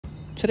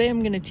Today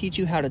I'm going to teach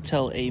you how to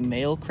tell a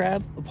male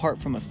crab apart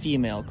from a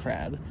female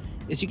crab.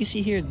 As you can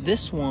see here,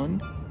 this one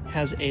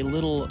has a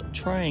little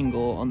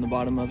triangle on the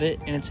bottom of it,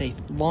 and it's a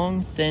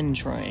long, thin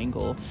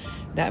triangle.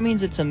 That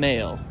means it's a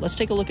male. Let's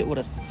take a look at what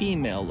a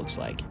female looks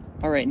like.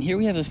 Alright, and here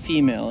we have a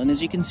female, and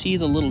as you can see,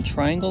 the little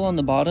triangle on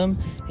the bottom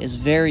is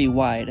very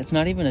wide. It's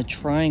not even a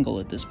triangle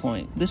at this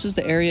point. This is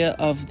the area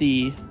of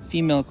the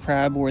female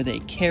crab where they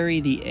carry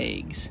the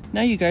eggs.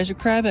 Now you guys are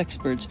crab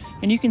experts,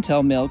 and you can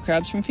tell male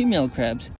crabs from female crabs.